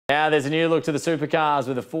Now there's a new look to the supercars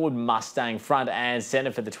with a Ford Mustang front and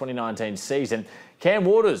centre for the 2019 season. Cam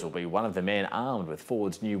Waters will be one of the men armed with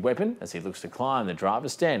Ford's new weapon as he looks to climb the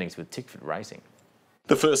driver's standings with Tickford Racing.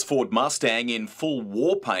 The first Ford Mustang in full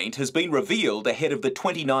war paint has been revealed ahead of the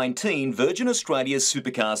 2019 Virgin Australia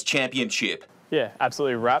Supercars Championship. Yeah,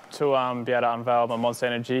 absolutely wrapped to be able to unveil my Monster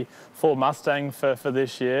Energy Ford Mustang for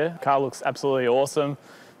this year. The car looks absolutely awesome.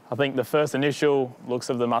 I think the first initial looks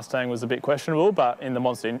of the Mustang was a bit questionable, but in the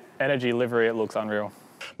Monster Energy livery it looks unreal.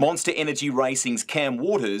 Monster Energy Racing's Cam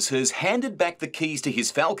Waters has handed back the keys to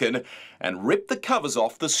his Falcon and ripped the covers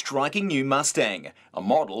off the striking new Mustang, a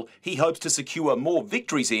model he hopes to secure more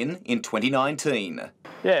victories in 2019.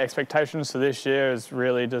 Yeah, expectations for this year is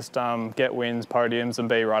really just get wins, podiums and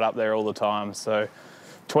be right up there all the time. So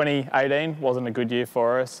 2018 wasn't a good year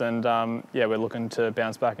for us and yeah, we're looking to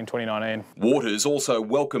bounce back in 2019. Waters also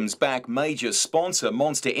welcomes back major sponsor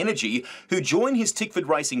Monster Energy, who joined his Tickford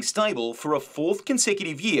Racing stable for a fourth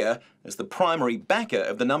consecutive year as the primary backer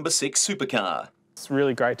of the number 6 supercar. It's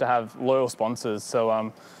really great to have loyal sponsors.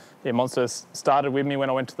 So yeah, Monster started with me when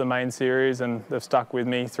I went to the main series and they've stuck with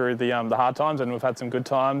me through the hard times, and we've had some good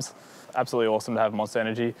times. Absolutely awesome to have Monster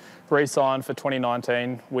Energy re-signed for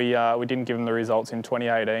 2019. We didn't give them the results in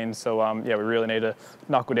 2018, so yeah, we really need to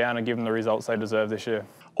knuckle down and give them the results they deserve this year.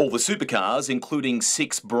 All the supercars, including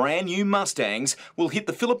 6 brand new Mustangs, will hit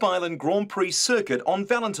the Phillip Island Grand Prix circuit on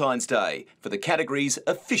Valentine's Day for the category's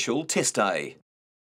official test day.